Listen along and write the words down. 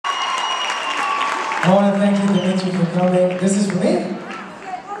I want to thank you, Dmitry, for coming. This is for me?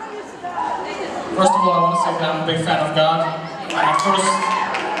 First of all, I want to say that I'm a big fan of God.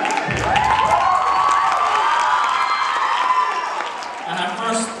 And I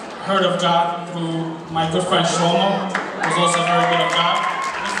first heard of God through my good friend Shlomo, who's also very good at God,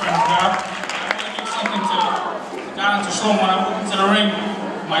 good friend of God. I want to give something to God and to Shlomo. When I walk into the ring,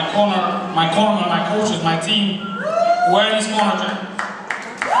 my cornerman, my coaches, my team, wear this corner jacket.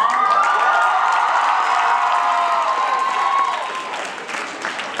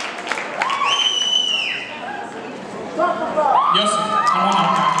 Yosef, come on up.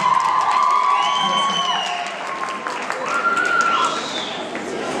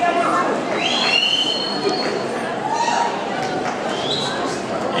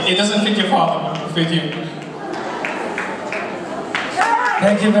 It doesn't fit your father, but it fit you.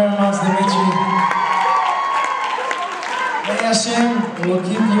 Thank you very much, Dmitry. May Hashem will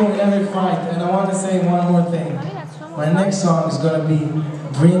keep you in every fight. And I want to say one more thing. My next song is going to be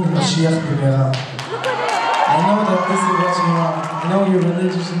Bring Mashiach B'Mera. I know that this is what you want. I know you're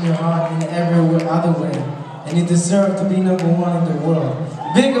religious in your heart in every other way. And you deserve to be #1 in the world.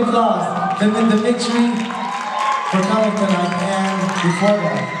 Big applause to Dmitry for coming tonight and before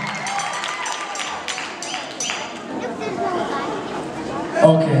that.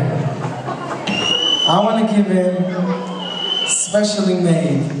 Okay. I want to give him specially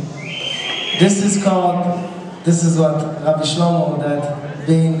made. This is what Rabbi Shlomo that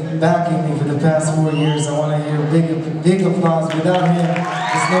been backing me for the past 4 years. I want to hear big applause. Without him,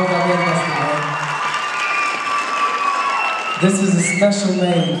 there's no Gad Elbaz Dmitriy. This is a special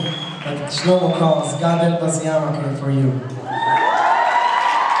made that Shlomo calls Gad Elbaz Dmitriy for you.